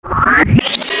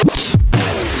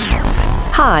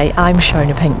Hi, I'm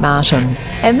Shona Pink-Martin,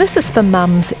 and this is for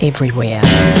mums everywhere.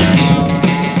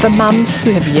 For mums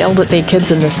who have yelled at their kids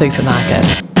in the supermarket.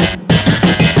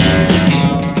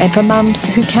 And for mums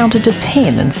who counted to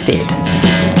 10 instead.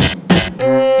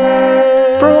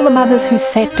 For all the mothers who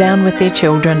sat down with their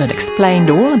children and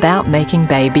explained all about making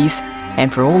babies,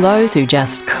 and for all those who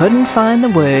just couldn't find the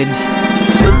words.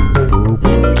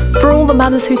 For all the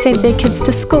mothers who sent their kids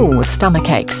to school with stomach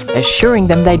aches, assuring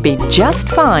them they'd be just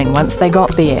fine once they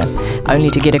got there, only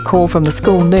to get a call from the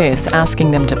school nurse asking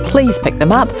them to please pick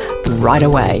them up right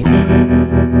away.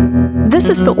 This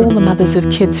is for all the mothers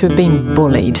of kids who have been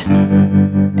bullied,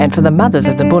 and for the mothers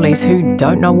of the bullies who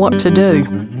don't know what to do.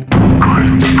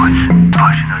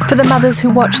 For the mothers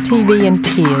who watch TV in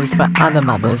tears for other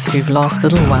mothers who've lost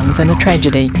little ones in a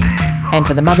tragedy. And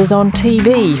for the mothers on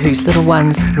TV whose little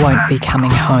ones won't be coming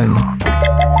home.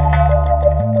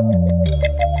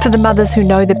 For the mothers who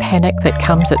know the panic that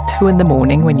comes at 2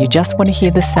 a.m. when you just want to hear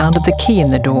the sound of the key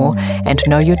in the door and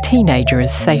know your teenager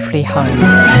is safely home.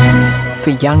 For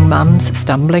young mums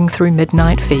stumbling through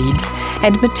midnight feeds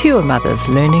and mature mothers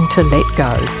learning to let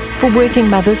go. For working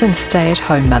mothers and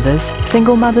stay-at-home mothers,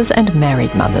 single mothers and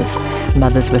married mothers,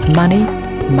 mothers with money,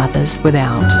 mothers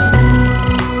without.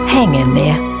 Hang in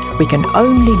there. We can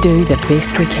only do the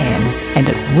best we can, and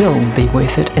it will be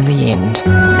worth it in the end.